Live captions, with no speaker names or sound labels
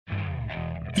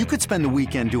You could spend the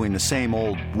weekend doing the same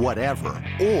old whatever,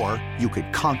 or you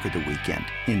could conquer the weekend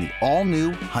in the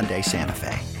all-new Hyundai Santa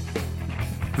Fe.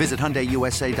 Visit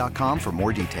HyundaiUSA.com for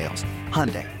more details.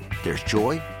 Hyundai, there's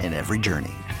joy in every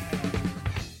journey.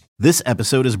 This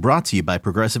episode is brought to you by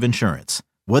Progressive Insurance.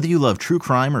 Whether you love true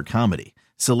crime or comedy,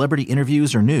 celebrity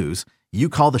interviews or news, you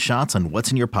call the shots on what's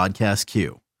in your podcast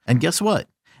queue. And guess what?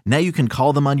 Now you can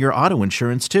call them on your auto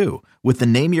insurance too with the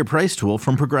Name Your Price tool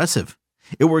from Progressive.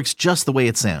 It works just the way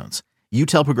it sounds. You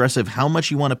tell Progressive how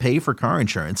much you want to pay for car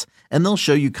insurance, and they'll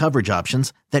show you coverage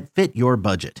options that fit your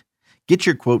budget. Get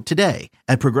your quote today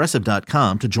at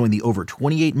Progressive.com to join the over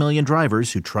 28 million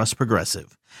drivers who trust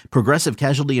Progressive. Progressive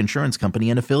Casualty Insurance Company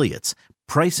and Affiliates.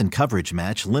 Price and coverage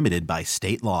match limited by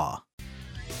state law.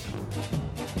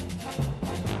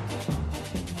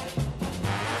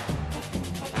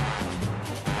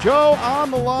 Joe,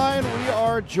 on the line, we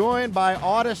are joined by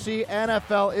Odyssey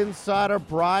NFL insider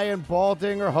Brian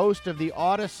Baldinger, host of the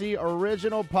Odyssey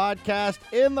original podcast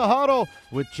In the Huddle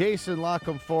with Jason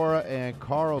LaCamfora and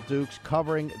Carl Dukes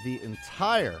covering the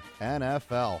entire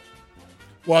NFL.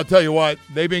 Well, I'll tell you what,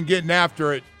 they've been getting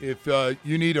after it. If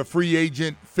you need a free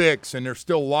agent fix, and there's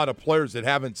still a lot of players that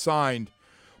haven't signed,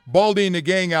 Baldy and the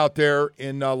gang out there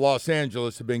in Los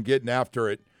Angeles have been getting after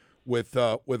it with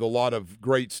a lot of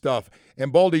great stuff.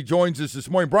 And Baldy joins us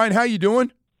this morning. Brian, how you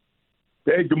doing?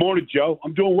 Hey, good morning, Joe.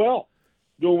 I'm doing well.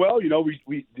 Doing well. You know,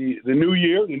 the new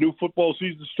year, the new football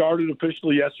season started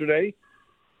officially yesterday,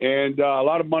 and a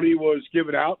lot of money was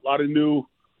given out. A lot of new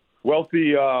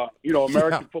wealthy,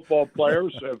 American football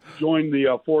players have joined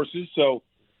the forces. So,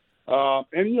 I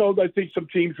think some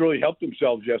teams really helped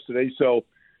themselves yesterday. So,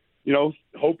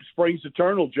 hope springs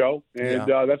eternal, Joe, and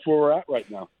that's where we're at right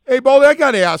now. Hey, Baldy, I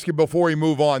got to ask you before we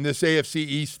move on, this AFC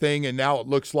East thing, and now it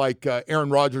looks like Aaron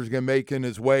Rodgers is going to make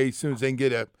his way as soon as they can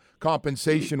get a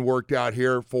compensation worked out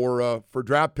here for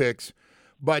draft picks.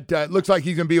 But it looks like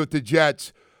he's going to be with the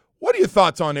Jets. What are your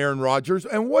thoughts on Aaron Rodgers,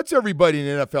 and what's everybody in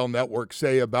NFL Network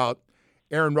say about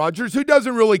Aaron Rodgers, who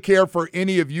doesn't really care for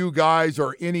any of you guys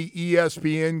or any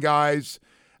ESPN guys?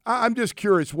 I'm just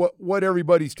curious what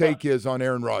everybody's take is on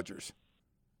Aaron Rodgers.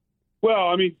 Well,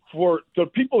 I mean, for the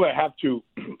people that have to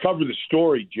cover the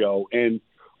story, Joe, and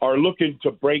are looking to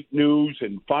break news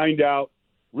and find out,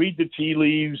 read the tea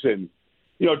leaves, and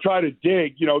try to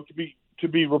dig, to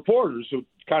be reporters, so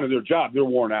it's kind of their job. They're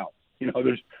worn out.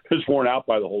 They're just worn out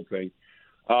by the whole thing.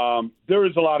 There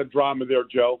is a lot of drama there,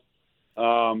 Joe.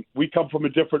 We come from a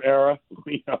different era.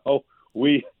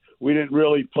 We didn't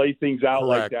really play things out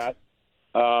Correct. like that.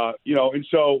 And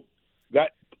so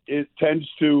that it tends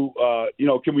to,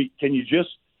 can you just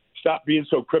stop being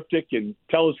so cryptic and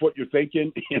tell us what you're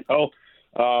thinking?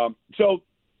 But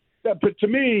to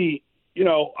me,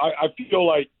 I feel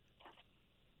like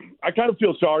I kind of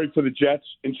feel sorry for the Jets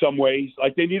in some ways.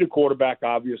 Like, they need a quarterback,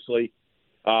 obviously.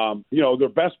 Their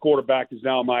best quarterback is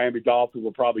now Miami Dolphins.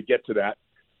 We'll probably get to that.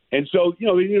 And so, they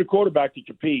need a quarterback to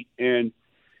compete. And,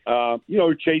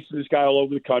 chasing this guy all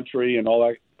over the country and all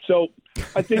that. So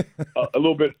I think a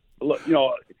little bit,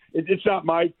 it's not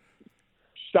my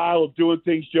style of doing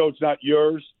things, Joe. It's not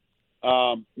yours.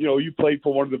 You played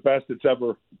for one of the best that's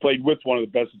ever played with one of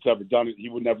the best that's ever done it. He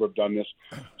would never have done this.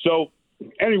 So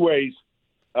anyways,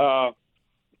 Aaron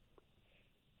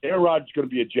Rodgers is going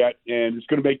to be a Jet, and it's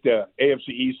going to make the AFC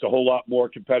East a whole lot more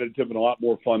competitive and a lot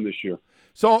more fun this year.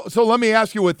 So let me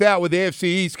ask you with the AFC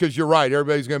East, because you're right.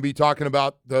 Everybody's going to be talking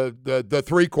about the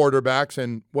three quarterbacks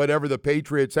and whatever the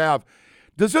Patriots have.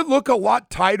 Does it look a lot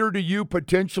tighter to you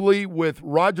potentially with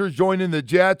Rodgers joining the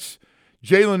Jets,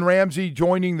 Jalen Ramsey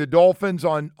joining the Dolphins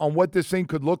on what this thing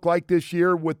could look like this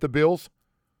year with the Bills?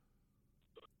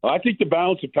 I think the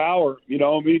balance of power,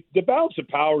 the balance of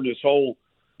power in this whole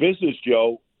business,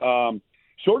 Joe,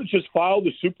 sort of just follow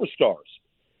the superstars.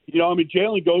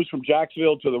 Jalen goes from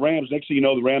Jacksonville to the Rams. Next thing you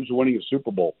know, the Rams are winning a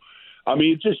Super Bowl.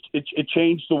 It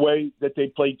changed the way that they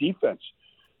play defense.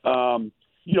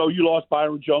 You lost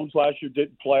Byron Jones last year,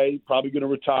 didn't play, probably going to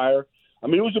retire. It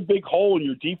was a big hole in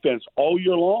your defense all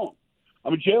year long.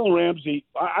 Jalen Ramsey,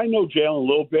 I know Jalen a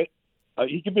little bit.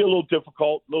 He can be a little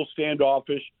difficult, a little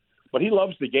standoffish, but he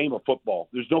loves the game of football.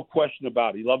 There's no question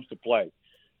about it. He loves to play.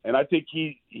 And I think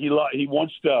he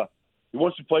wants to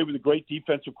play with a great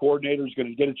defensive coordinator. He's going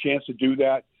to get a chance to do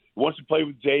that. He wants to play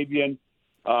with Xavier.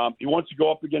 He wants to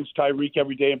go up against Tyreek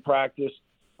every day in practice.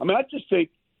 I just think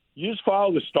you just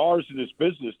follow the stars in this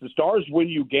business. The stars win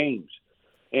you games.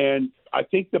 And I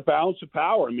think the balance of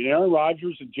power, Aaron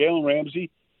Rodgers and Jalen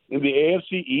Ramsey in the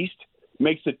AFC East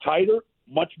makes it tighter,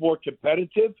 much more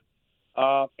competitive.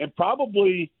 And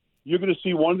probably you're going to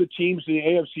see one of the teams in the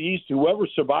AFC East, whoever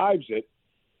survives it,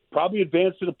 probably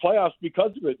advance to the playoffs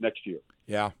because of it next year.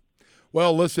 Yeah.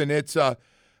 Well, listen, it's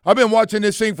I've been watching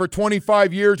this thing for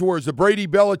 25 years, whereas the Brady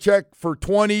Belichick for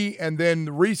 20, and then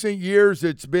the recent years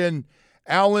it's been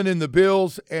Allen and the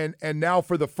Bills, and now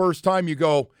for the first time you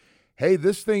go, hey,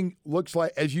 this thing looks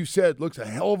like, as you said, looks a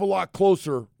hell of a lot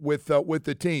closer with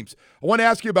the teams. I want to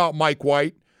ask you about Mike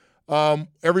White.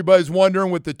 Everybody's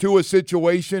wondering with the Tua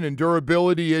situation and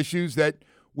durability issues that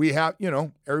we have,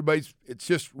 it's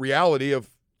just reality of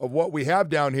what we have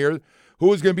down here.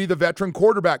 Who is going to be the veteran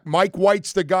quarterback? Mike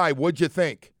White's the guy. What'd you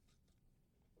think?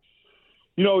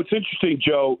 It's interesting,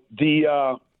 Joe.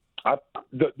 The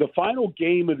final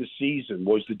game of the season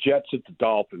was the Jets at the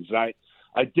Dolphins. And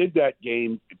I did that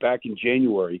game back in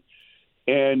January.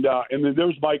 And then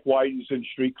there's Mike White. He's in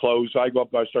street clothes. So I go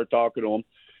up and I start talking to him.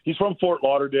 He's from Fort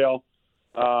Lauderdale.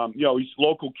 He's a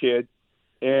local kid.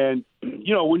 And,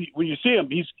 when you see him,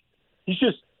 he's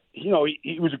just, he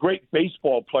was a great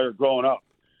baseball player growing up.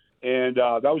 And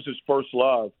that was his first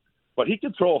love. But he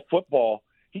can throw a football.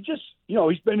 He just,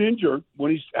 he's been injured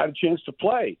when he's had a chance to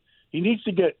play. He needs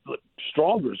to get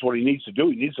stronger is what he needs to do.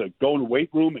 He needs to go in the weight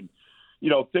room and,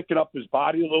 thicken up his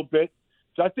body a little bit.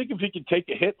 So I think if he can take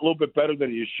a hit a little bit better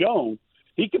than he has shown,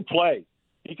 he can play.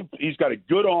 He's got a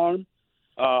good arm.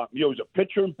 He's a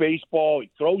pitcher in baseball.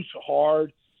 He throws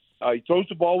hard. He throws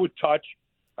the ball with touch.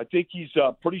 I think he's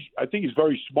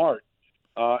very smart.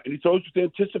 And he throws with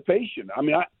anticipation. I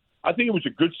mean, I think it was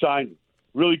a good signing,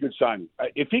 really good signing.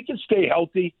 If he can stay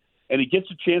healthy and he gets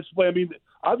a chance to play, I mean,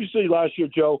 obviously last year,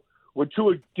 Joe, when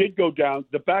Tua did go down,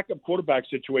 the backup quarterback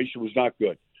situation was not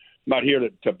good. I'm not here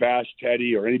to bash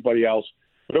Teddy or anybody else,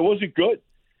 but it wasn't good.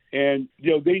 And,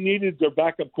 they needed their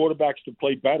backup quarterbacks to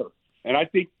play better. And I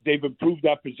think they've improved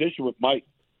that position with Mike.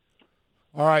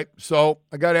 All right, so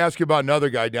I got to ask you about another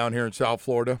guy down here in South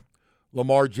Florida,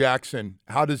 Lamar Jackson.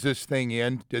 How does this thing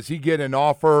end? Does he get an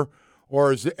offer?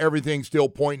 Or is everything still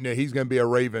pointing that he's going to be a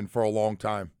Raven for a long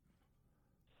time?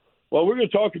 Well, we're going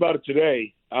to talk about it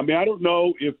today. I mean, I don't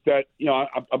know if that,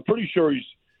 I'm pretty sure he's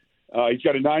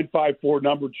got a 954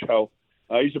 number, Joe.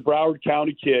 He's a Broward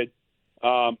County kid.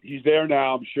 He's there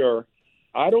now, I'm sure.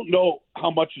 I don't know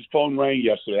how much his phone rang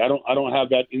yesterday. I don't have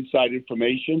that inside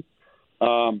information.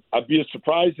 I'd be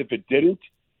surprised if it didn't.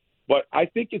 But I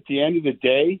think at the end of the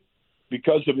day,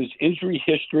 because of his injury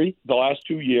history the last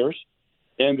 2 years,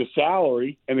 and the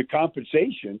salary and the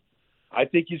compensation, I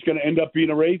think he's going to end up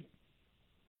being a Raven.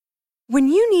 When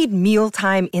you need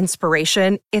mealtime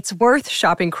inspiration, it's worth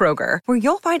shopping Kroger, where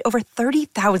you'll find over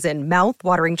 30,000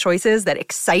 mouth-watering choices that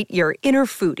excite your inner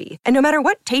foodie. And no matter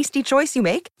what tasty choice you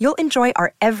make, you'll enjoy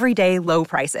our everyday low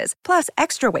prices, plus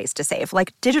extra ways to save,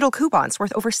 like digital coupons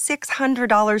worth over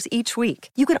 $600 each week.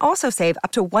 You can also save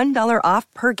up to $1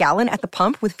 off per gallon at the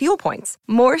pump with fuel points.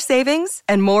 More savings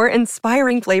and more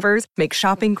inspiring flavors make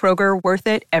shopping Kroger worth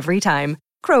it every time.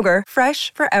 Kroger,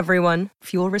 fresh for everyone.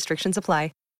 Fuel restrictions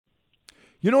apply.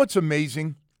 You know what's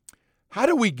amazing? How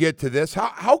do we get to this?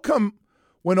 How come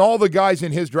when all the guys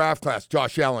in his draft class,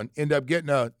 Josh Allen, end up getting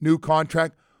a new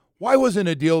contract, why wasn't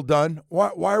a deal done?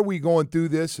 Why are we going through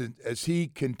this as he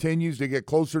continues to get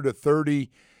closer to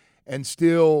 30 and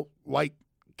still,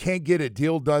 can't get a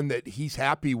deal done that he's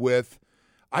happy with?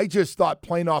 I just thought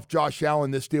playing off Josh Allen,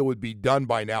 this deal would be done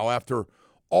by now after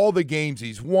all the games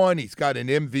he's won. He's got an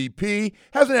MVP.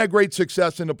 Hasn't had great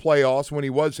success in the playoffs when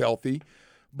he was healthy.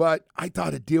 But I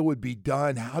thought a deal would be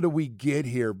done. How do we get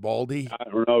here, Baldy? I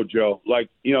don't know, Joe.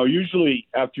 Usually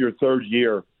after your third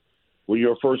year, when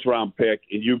you're a first-round pick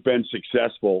and you've been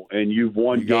successful and you've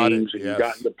won games and you've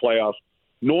gotten the playoffs,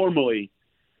 normally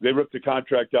they rip the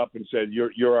contract up and said,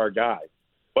 you're our guy.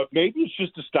 But maybe it's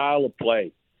just a style of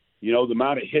play. The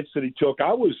amount of hits that he took.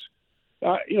 I was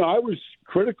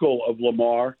critical of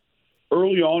Lamar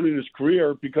early on in his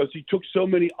career because he took so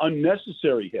many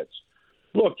unnecessary hits.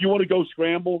 Look, you want to go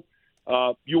scramble,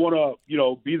 you want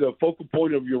to, be the focal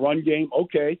point of your run game,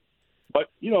 okay. But,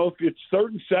 if it's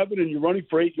 3rd and 7 and you're running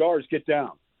for 8 yards, get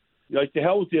down. To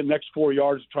hell with the next 4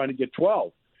 yards trying to get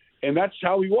 12. And that's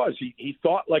how he was. He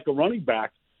thought like a running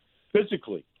back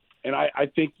physically. And I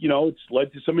think, it's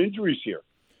led to some injuries here.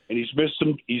 And he's missed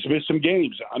some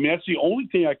games. I mean, that's the only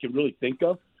thing I can really think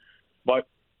of. But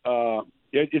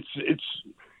it's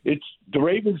the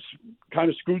Ravens kind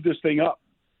of screwed this thing up.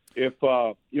 If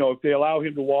they allow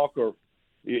him to walk, or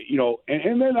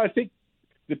and then I think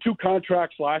the 2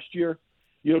 contracts last year,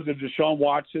 the Deshaun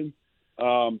Watson,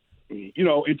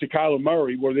 into Kyler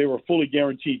Murray, where they were fully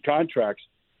guaranteed contracts,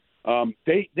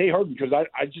 they hurt him because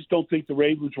I just don't think the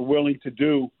Ravens were willing to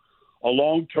do a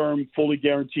long-term, fully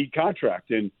guaranteed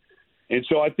contract, and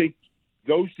so I think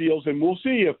those deals, and we'll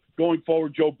see if going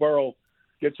forward Joe Burrow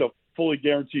gets a fully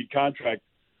guaranteed contract.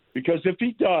 Because if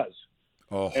he does,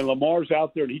 and Lamar's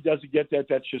out there and he doesn't get that,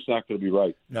 that's just not going to be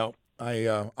right. No,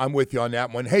 I'm with you on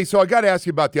that one. Hey, so I got to ask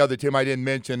you about the other team I didn't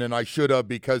mention, and I should have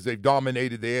because they've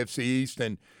dominated the AFC East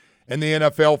and the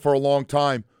NFL for a long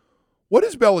time. What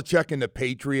is Belichick and the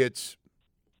Patriots?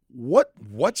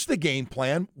 What's the game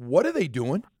plan? What are they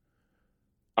doing?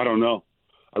 I don't know.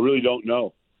 I really don't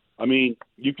know. I mean,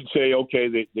 you could say, okay,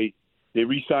 they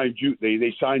re-signed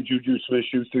they signed Juju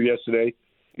Smith-Schuster yesterday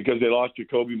because they lost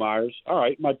Jacoby Myers. All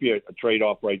right, might be a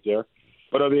trade-off right there.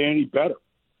 But are they any better?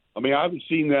 I mean, I haven't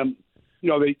seen them. You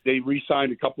know, they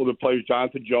re-signed a couple of the players.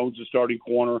 Jonathan Jones, the starting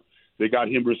corner. They got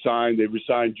him re-signed. They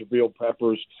re-signed Jabril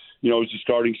Peppers, as the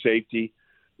starting safety.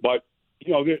 But,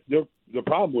 the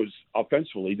problem was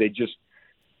offensively, they just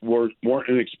weren't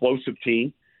an explosive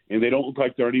team, and they don't look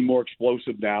like they're any more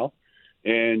explosive now.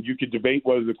 And you could debate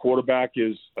whether the quarterback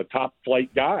is a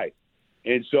top-flight guy.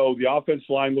 And so the offensive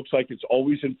line looks like it's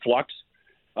always in flux,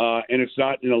 and it's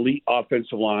not an elite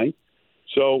offensive line.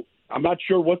 So I'm not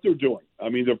sure what they're doing. I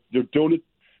mean, they're doing it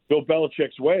Bill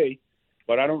Belichick's way,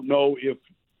 but I don't know if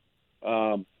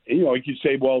you could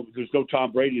say, well, there's no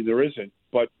Tom Brady. There isn't.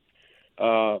 But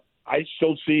I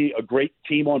still see a great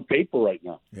team on paper right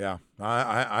now. Yeah,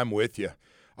 I'm with you.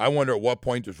 I wonder at what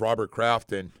point does Robert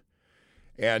Kraft and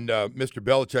Mr.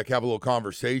 Belichick have a little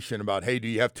conversation about, hey, do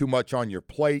you have too much on your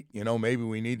plate? Maybe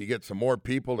we need to get some more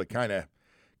people to kind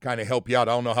of help you out.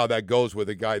 I don't know how that goes with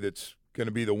a guy that's going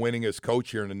to be the winningest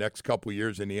coach here in the next couple of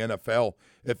years in the NFL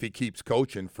if he keeps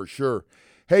coaching for sure.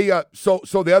 Hey, so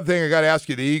the other thing I got to ask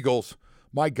you, the Eagles,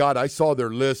 my God, I saw their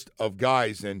list of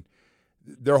guys, and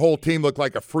their whole team looked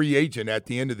like a free agent at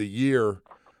the end of the year.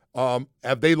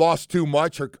 Have they lost too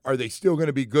much, or are they still going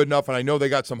to be good enough? And I know they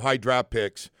got some high draft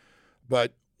picks,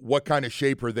 but what kind of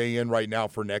shape are they in right now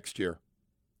for next year?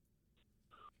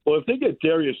 Well, if they get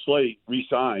Darius Slate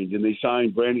re-signed and they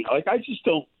sign Brandon, I just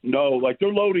don't know. They're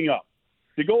loading up.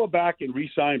 To go back and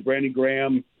re-sign Brandon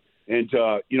Graham and,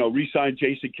 re-sign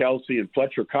Jason Kelsey and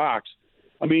Fletcher Cox,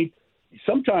 I mean,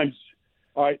 sometimes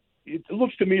it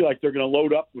looks to me like they're going to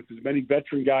load up with as many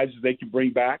veteran guys as they can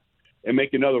bring back and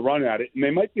make another run at it. And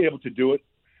they might be able to do it.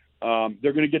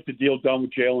 They're going to get the deal done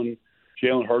with Jalen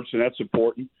Hurts, and that's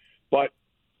important. But,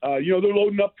 they're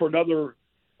loading up for another,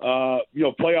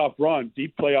 playoff run,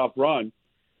 deep playoff run.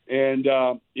 And,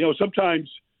 sometimes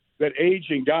that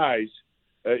aging guys,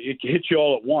 it can hit you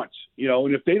all at once,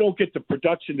 and if they don't get the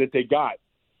production that they got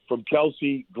from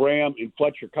Kelsey, Graham, and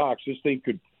Fletcher Cox, this thing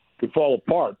could fall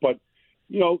apart. But,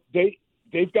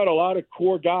 they've got a lot of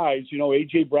core guys,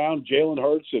 A.J. Brown, Jalen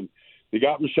Hurts, and they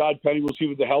got Rashad Penny. We'll see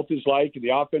what the health is like and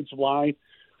the offensive line.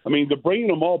 I mean, they're bringing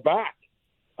them all back.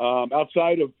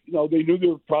 Outside of, they knew they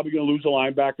were probably going to lose a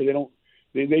linebacker.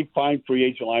 They find free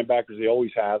agent linebackers. They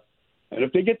always have. And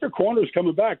if they get their corners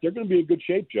coming back, they're going to be in good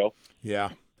shape, Joe. Yeah.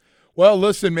 Well,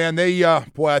 listen, man,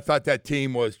 I thought that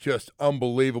team was just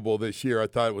unbelievable this year. I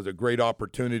thought it was a great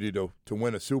opportunity to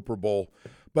win a Super Bowl.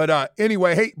 But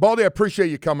anyway, hey, Baldy, I appreciate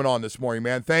you coming on this morning,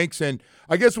 man. Thanks. And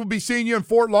I guess we'll be seeing you in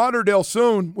Fort Lauderdale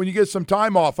soon when you get some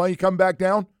time off, huh? You come back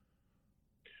down?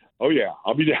 Oh, yeah.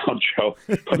 I'll be down, Joe.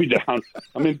 I'll be down.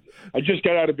 I mean, I just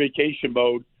got out of vacation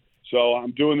mode, so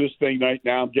I'm doing this thing right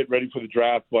now. I'm getting ready for the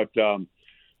draft, but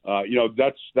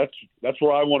that's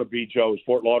where I want to be, Joe, is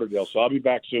Fort Lauderdale. So I'll be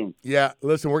back soon. Yeah,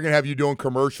 listen, we're gonna have you doing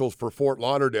commercials for Fort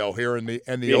Lauderdale here in the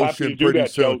You'll ocean pretty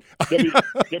soon.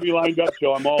 Get me lined up,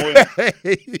 Joe. I'm all in.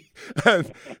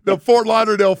 The Fort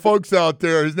Lauderdale folks out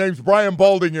there. His name's Brian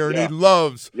Baldinger, and he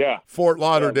loves Fort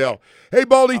Lauderdale. Yeah. Hey,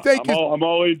 Baldy, thank you. I'm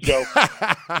all in, Joe.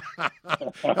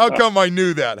 How come I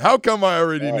knew that? How come I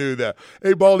already knew that?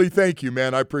 Hey, Baldy, thank you,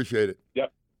 man. I appreciate it.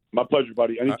 Yep, my pleasure,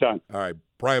 buddy. Anytime. All right.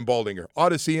 Brian Baldinger,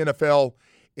 Odyssey NFL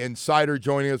insider,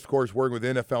 joining us, of course, working with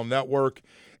NFL Network.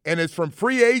 And it's from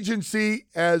free agency,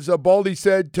 as Baldy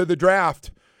said, to the draft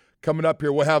coming up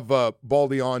here. We'll have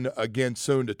Baldy on again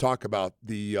soon to talk about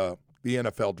the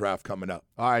NFL draft coming up.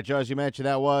 All right, Joe, as you mentioned,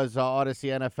 that was Odyssey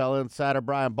NFL insider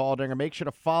Brian Baldinger. Make sure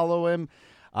to follow him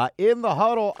in the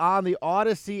huddle on the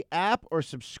Odyssey app or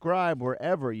subscribe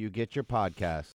wherever you get your podcasts.